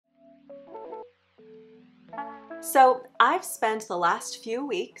So I've spent the last few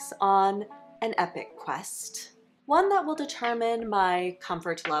weeks on an epic quest, one that will determine my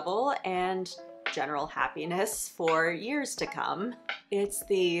comfort level and general happiness for years to come. It's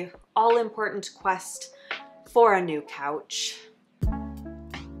the all-important quest for a new couch.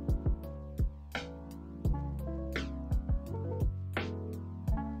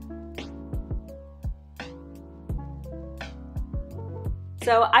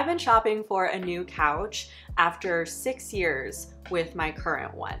 So I've been shopping for a new couch after 6 years with my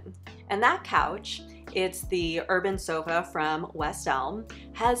current one. And that couch, it's the Urban Sofa from West Elm,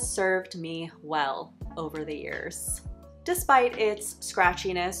 has served me well over the years. Despite its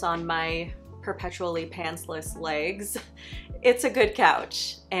scratchiness on my perpetually pantsless legs, it's a good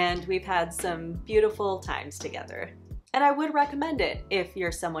couch and we've had some beautiful times together. And I would recommend it if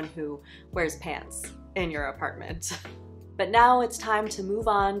you're someone who wears pants in your apartment. But now it's time to move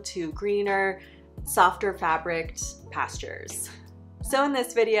on to greener, softer fabriced pastures. So in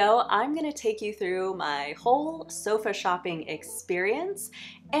this video, I'm going to take you through my whole sofa shopping experience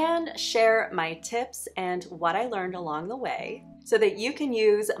and share my tips and what I learned along the way so that you can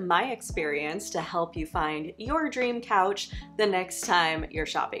use my experience to help you find your dream couch the next time you're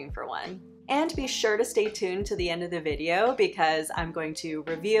shopping for one. And be sure to stay tuned to the end of the video because I'm going to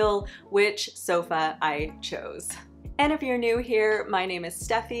reveal which sofa I chose. And if you're new here, my name is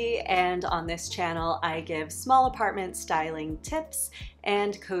Steffi, and on this channel I give small apartment styling tips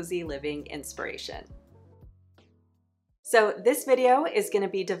and cozy living inspiration. So this video is going to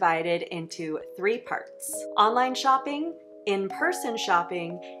be divided into 3 parts: online shopping, in-person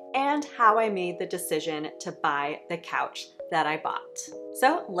shopping, and how I made the decision to buy the couch that I bought.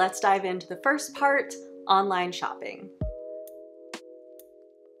 So let's dive into the first part, online shopping.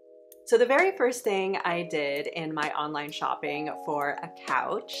 So the very first thing I did in my online shopping for a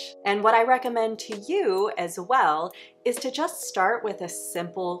couch, and what I recommend to you as well, is to just start with a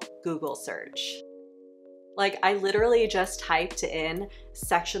simple Google search. Like, I literally just typed in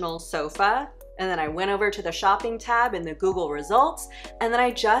sectional sofa, and then I went over to the shopping tab in the Google results, and then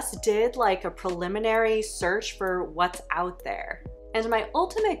I just did like a preliminary search for what's out there. And my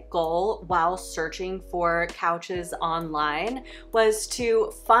ultimate goal while searching for couches online was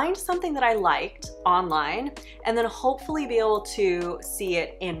to find something that I liked online and then hopefully be able to see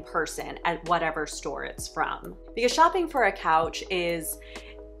it in person at whatever store it's from. Because shopping for a couch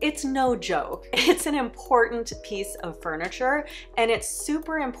it's no joke. It's an important piece of furniture and it's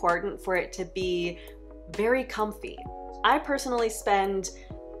super important for it to be very comfy. I personally spend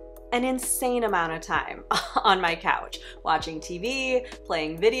an insane amount of time on my couch, watching TV,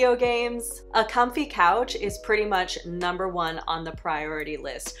 playing video games. A comfy couch is pretty much #1 on the priority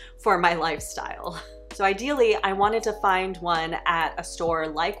list for my lifestyle. So ideally, I wanted to find one at a store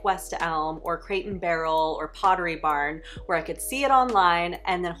like West Elm or Crate and Barrel or Pottery Barn where I could see it online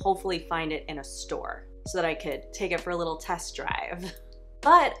and then hopefully find it in a store so that I could take it for a little test drive.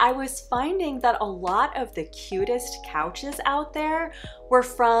 But I was finding that a lot of the cutest couches out there were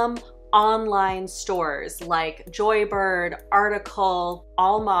from online stores like Joybird, Article,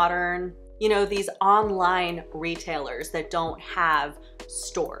 All Modern, you know, these online retailers that don't have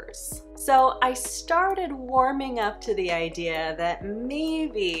stores. So I started warming up to the idea that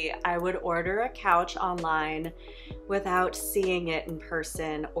maybe I would order a couch online without seeing it in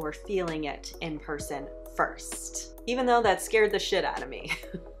person or feeling it in person first, even though that scared the shit out of me.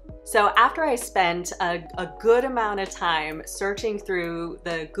 So after I spent a good amount of time searching through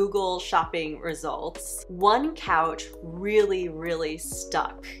the Google shopping results, one couch really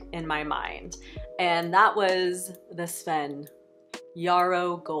stuck in my mind, and that was the Sven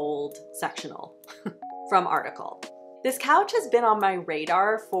Yarrow Gold sectional from Article. This couch has been on my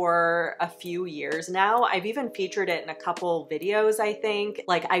radar for a few years now. I've even featured it in a couple videos, I think.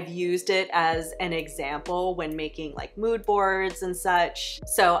 Like, I've used it as an example when making like mood boards and such.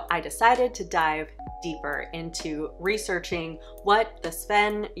 So I decided to dive deeper into researching what the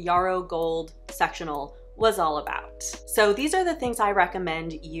Sven Yarrow Gold sectional was all about. So these are the things I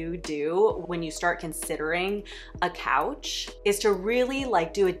recommend you do when you start considering a couch, is to really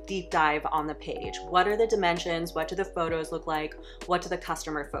like do a deep dive on the page. What are the dimensions? What do the photos look like? What do the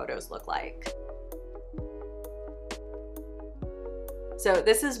customer photos look like? So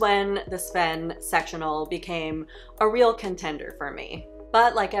this is when the Sven sectional became a real contender for me.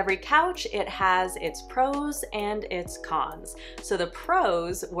 But like every couch, it has its pros and its cons. So the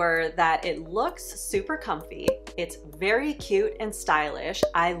pros were that it looks super comfy. It's very cute and stylish.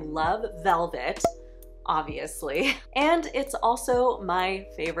 I love velvet. obviously. And it's also my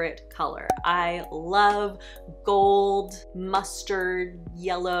favorite color. I love gold, mustard,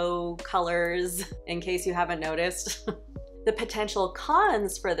 yellow colors, in case you haven't noticed. The potential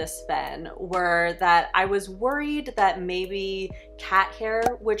cons for this fen were that I was worried that maybe cat hair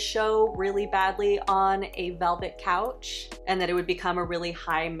would show really badly on a velvet couch and that it would become a really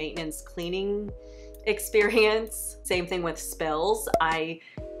high maintenance cleaning experience. Same thing with spills. I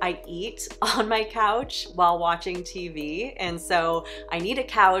eat on my couch while watching TV, and so I need a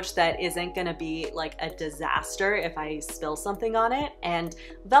couch that isn't gonna be like a disaster if I spill something on it. And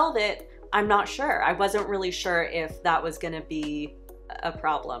velvet, I'm not sure. I wasn't really sure if that was gonna be a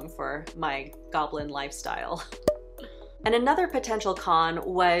problem for my goblin lifestyle. And another potential con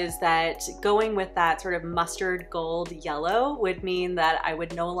was that going with that sort of mustard gold yellow would mean that I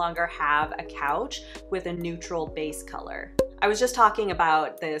would no longer have a couch with a neutral base color. I was just talking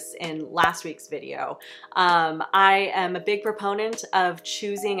about this in last week's video. I am a big proponent of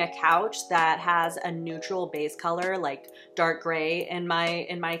choosing a couch that has a neutral base color, like dark gray in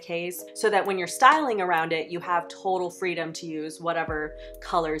my case, so that when you're styling around it, you have total freedom to use whatever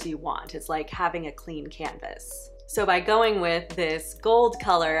colors you want. It's like having a clean canvas. So by going with this gold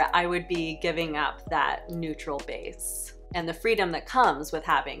color, I would be giving up that neutral base and the freedom that comes with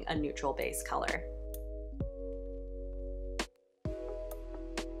having a neutral base color.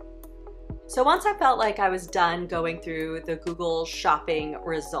 So once I felt like I was done going through the Google shopping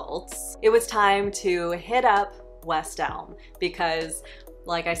results, it was time to hit up West Elm because,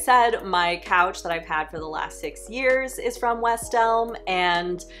 like I said, my couch that I've had for the last 6 years is from West Elm,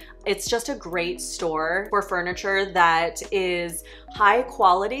 and it's just a great store for furniture that is high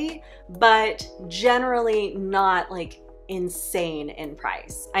quality, but generally not like insane in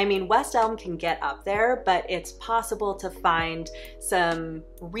price. I mean, West Elm can get up there, but it's possible to find some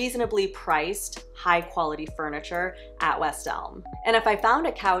reasonably priced, high quality furniture at West Elm. And if I found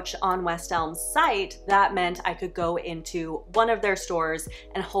a couch on West Elm's site, that meant I could go into one of their stores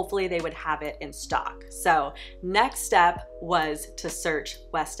and hopefully they would have it in stock. So next step was to search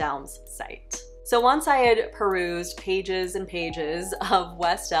West Elm's site. So once I had perused pages and pages of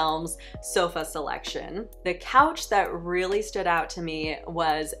West Elm's sofa selection, the couch that really stood out to me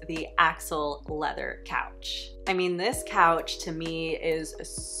was the Axle leather couch. I mean, this couch to me is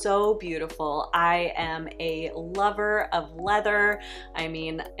so beautiful. I am a lover of leather. I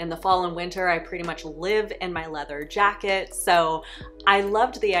mean, in the fall and winter, I pretty much live in my leather jacket. So I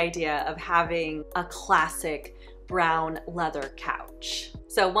loved the idea of having a classic brown leather couch.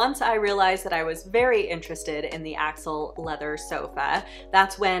 So once I realized that I was very interested in the Axle leather sofa,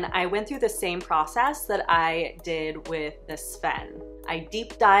 that's when I went through the same process that I did with the Sven. I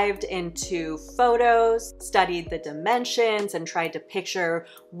deep dived into photos, studied the dimensions, and tried to picture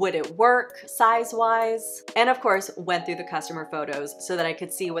would it work size-wise, and of course went through the customer photos so that I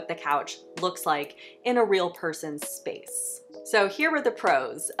could see what the couch looks like in a real person's space. So here were the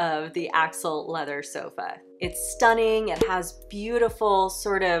pros of the Axle leather sofa. It's stunning, it has beautiful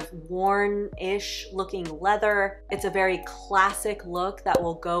sort of worn-ish looking leather. It's a very classic look that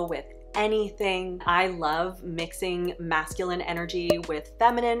will go with anything. I love mixing masculine energy with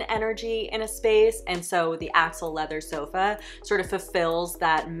feminine energy in a space, and so the Axle leather sofa sort of fulfills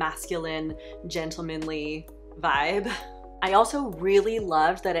that masculine, gentlemanly vibe. I also really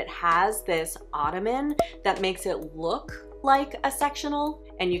loved that it has this ottoman that makes it look like a sectional,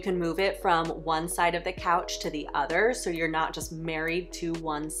 and you can move it from one side of the couch to the other, so you're not just married to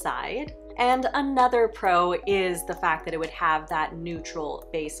one side. And another pro is the fact that it would have that neutral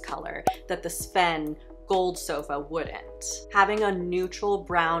base color that the Sven gold sofa wouldn't. Having a neutral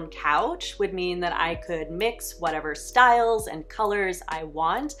brown couch would mean that I could mix whatever styles and colors I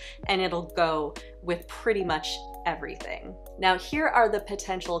want, and it'll go with pretty much everything. Now here are the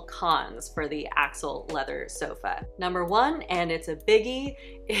potential cons for the Axle leather sofa. Number one, and it's a biggie,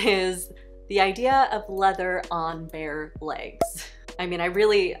 is the idea of leather on bare legs. I mean,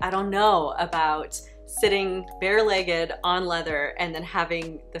 I don't know about sitting bare-legged on leather and then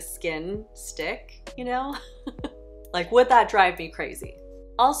having the skin stick, you know? Like, would that drive me crazy?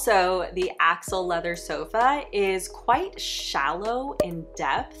 Also, the Axle leather sofa is quite shallow in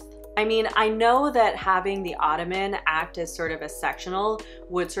depth. I mean, I know that having the ottoman act as sort of a sectional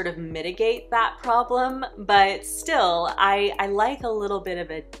would sort of mitigate that problem, but still, I like a little bit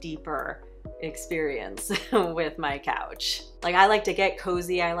of a deeper experience with my couch. Like, I like to get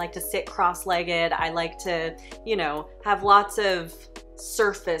cozy, I like to sit cross-legged, I like to, you know, have lots of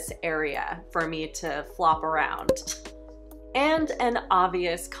surface area for me to flop around. And an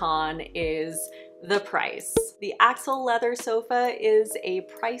obvious con is the price. The Axle leather sofa is a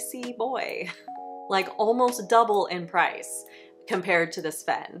pricey boy. like almost double in price compared to the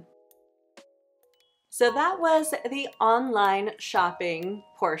Sven. So that was the online shopping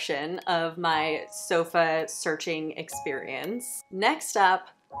portion of my sofa searching experience. Next up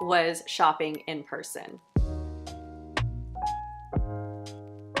was shopping in person.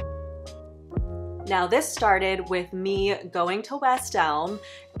 Now this started with me going to West Elm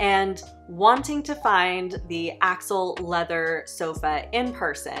and wanting to find the Axle leather sofa in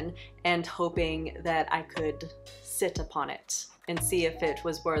person and hoping that I could sit upon it and see if it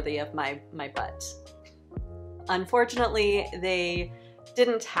was worthy of my butt. Unfortunately, they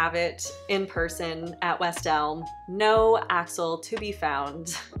didn't have it in person at West Elm. No Axle to be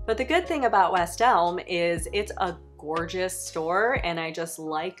found. But the good thing about West Elm is it's a gorgeous store and I just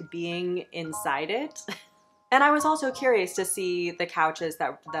like being inside it. And I was also curious to see the couches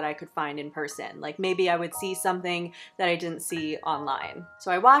that I could find in person. Like maybe I would see something that I didn't see online.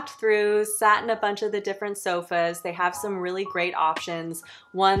 So I walked through, sat in a bunch of the different sofas. They have some really great options.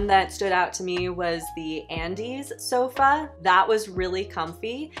 One that stood out to me was the Andes sofa. That was really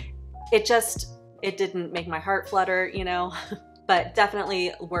comfy. It didn't make my heart flutter, you know? But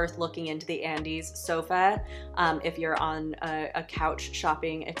definitely worth looking into the Andes sofa if you're on a couch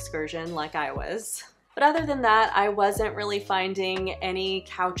shopping excursion like I was. But other than that, I wasn't really finding any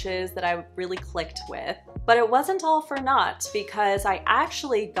couches that I really clicked with. But it wasn't all for naught because I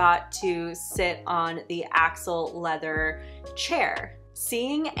actually got to sit on the Axle leather chair.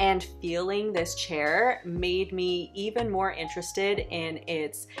 Seeing and feeling this chair made me even more interested in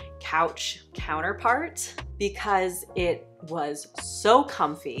its couch counterpart because it was so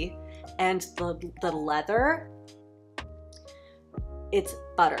comfy and the leather, it's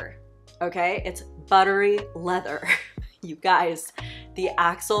butter, okay? It's buttery leather. You guys, the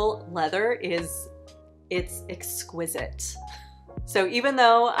Axle leather it's exquisite. So even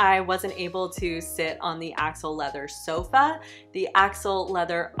though I wasn't able to sit on the Axle leather sofa, the Axle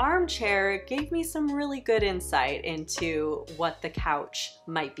leather armchair gave me some really good insight into what the couch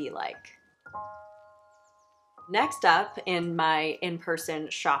might be like. Next up in my in-person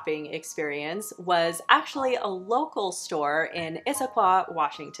shopping experience was actually a local store in Issaquah,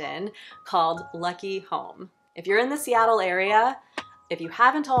 Washington called Lucky Home. If you're in the Seattle area, if you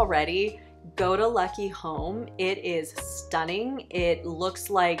haven't already, go to Lucky Home. It is stunning. It looks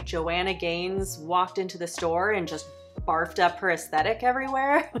like Joanna Gaines walked into the store and just barfed up her aesthetic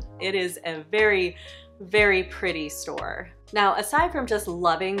everywhere. It is a very, very pretty store. Now, aside from just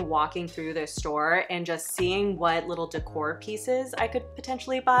loving walking through this store and just seeing what little decor pieces I could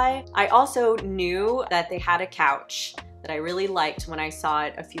potentially buy, I also knew that they had a couch that I really liked when I saw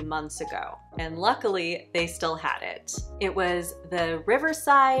it a few months ago. And luckily, they still had it. It was the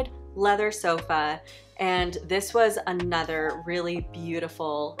Riverside leather sofa, and this was another really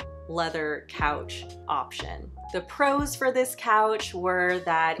beautiful leather couch option. The pros for this couch were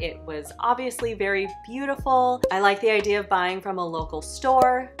that it was obviously very beautiful. I like the idea of buying from a local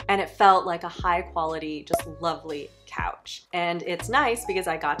store, and it felt like a high quality, just lovely couch. And it's nice because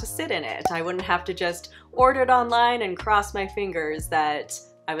I got to sit in it. I wouldn't have to just order it online and cross my fingers that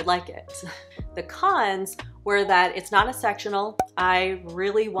I would like it. The cons were that it's not a sectional. I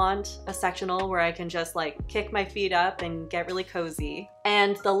really want a sectional where I can just like kick my feet up and get really cozy.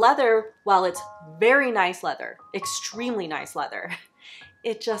 And the leather, while it's very nice leather, extremely nice leather,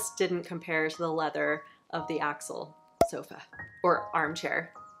 it just didn't compare to the leather of the Axle sofa or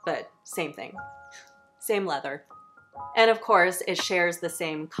armchair, but same thing, same leather. And of course, it shares the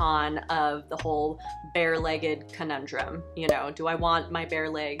same con of the whole bare-legged conundrum. You know, do I want my bare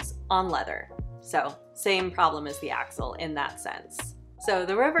legs on leather? So same problem as the Axle in that sense. So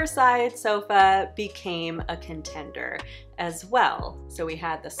the Riverside sofa became a contender as well. So we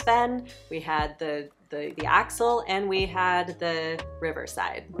had the Sven, we had the Axle, and we had the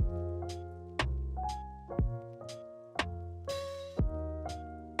Riverside.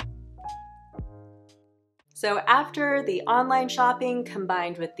 So after the online shopping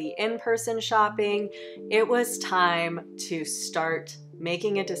combined with the in-person shopping, it was time to start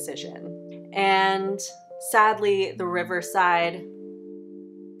making a decision. And sadly, the Riverside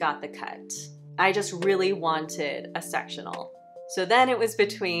got the cut. I just really wanted a sectional. So then it was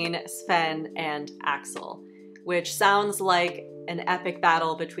between Sven and Axle, which sounds like an epic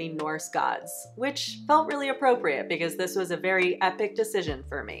battle between Norse gods, which felt really appropriate because this was a very epic decision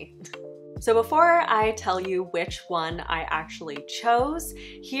for me. So before I tell you which one I actually chose,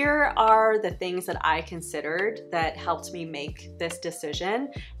 here are the things that I considered that helped me make this decision.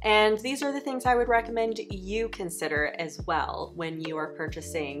 And these are the things I would recommend you consider as well when you are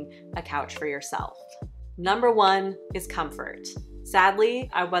purchasing a couch for yourself. Number one is comfort. Sadly,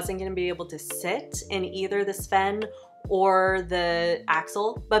 I wasn't gonna be able to sit in either the Sven or the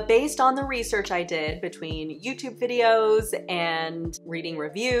axle, but based on the research I did between YouTube videos and reading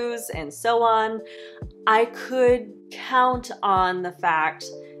reviews and so on, I could count on the fact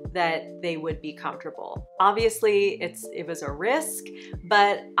that they would be comfortable. Obviously, it was a risk,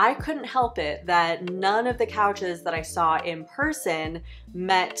 but I couldn't help it that none of the couches that I saw in person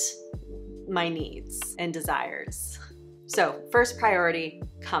met my needs and desires. So first priority,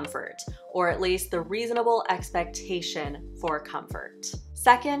 comfort, or at least the reasonable expectation for comfort.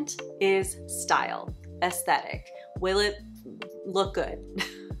 Second is style, aesthetic. Will it look good?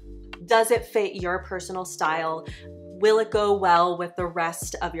 Does it fit your personal style? Will it go well with the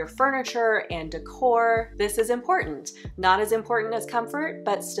rest of your furniture and decor? This is important. Not as important as comfort,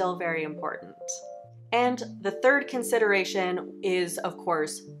 but still very important. And the third consideration is, of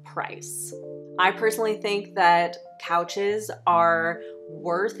course, price. I personally think that couches are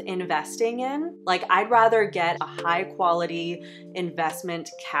worth investing in. Like, I'd rather get a high quality investment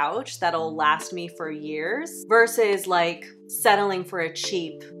couch that'll last me for years versus like settling for a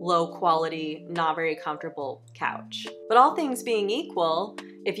cheap, low quality, not very comfortable couch. But all things being equal,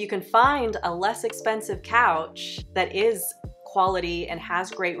 if you can find a less expensive couch that is quality and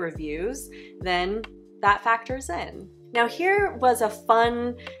has great reviews, then that factors in. Now here was a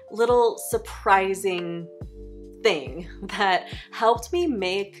fun little surprising thing that helped me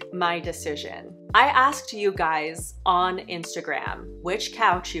make my decision. I asked you guys on Instagram which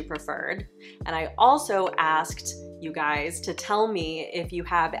couch you preferred, and I also asked you guys to tell me if you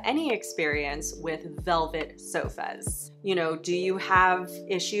have any experience with velvet sofas. You know, do you have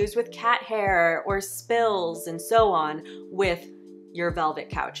issues with cat hair or spills and so on with your velvet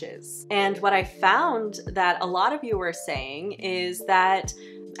couches? And what I found that a lot of you were saying is that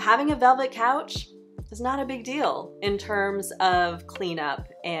having a velvet couch is not a big deal in terms of cleanup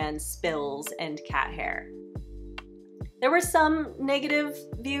and spills and cat hair. There were some negative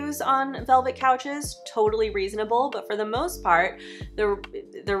views on velvet couches, totally reasonable, but for the most part,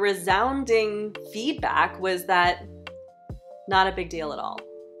 the resounding feedback was that not a big deal at all.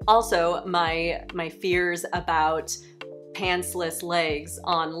 Also, my fears about pantsless legs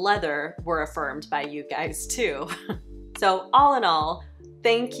on leather were affirmed by you guys too. So all in all,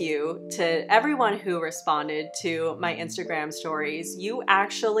 thank you to everyone who responded to my Instagram stories. You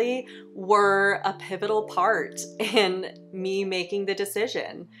actually were a pivotal part in me making the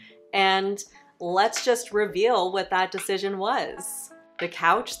decision. And let's just reveal what that decision was. The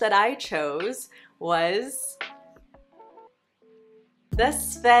couch that I chose was the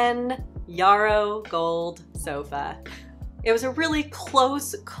Sven Yarrow Gold sofa. It was a really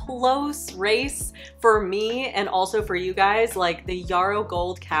close race for me and also for you guys. Like, the Yarrow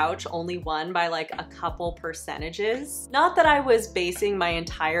Gold couch only won by like a couple percentages. Not that I was basing my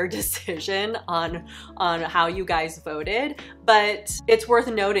entire decision on how you guys voted, but it's worth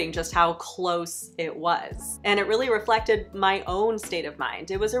noting just how close it was. And it really reflected my own state of mind.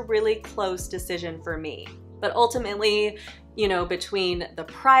 It was a really close decision for me. But ultimately, you know, between the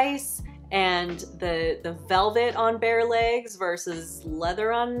price and the velvet on bare legs versus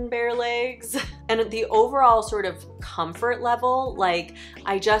leather on bare legs, and the overall sort of comfort level, like,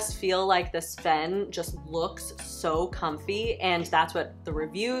 I just feel like the Sven just looks so comfy, and that's what the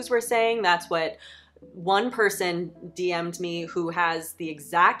reviews were saying. That's what one person DM'd me who has the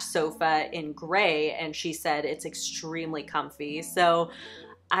exact sofa in gray, and she said it's extremely comfy. So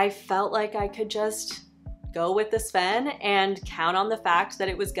I felt like I could just go with the Sven and count on the fact that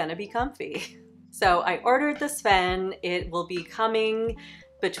it was gonna be comfy. So I ordered the Sven. It will be coming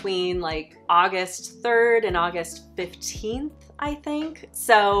between like August 3rd and August 15th, I think.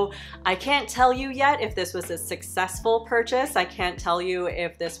 So I can't tell you yet if this was a successful purchase. I can't tell you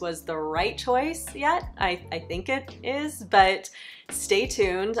if this was the right choice yet. I think it is, but stay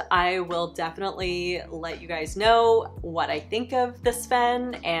tuned. I will definitely let you guys know what I think of the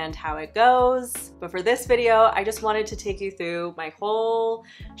Sven and how it goes. But for this video, I just wanted to take you through my whole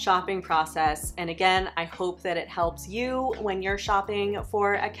shopping process. And again, I hope that it helps you when you're shopping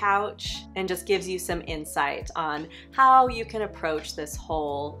for a couch and just gives you some insight on how you can approach this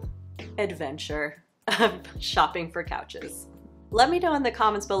whole adventure of shopping for couches. Let me know in the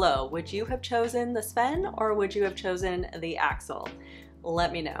comments below, would you have chosen the Sven or would you have chosen the Axle?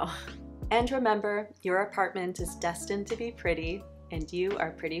 Let me know. And remember, your apartment is destined to be pretty and you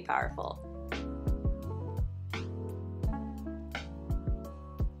are pretty powerful.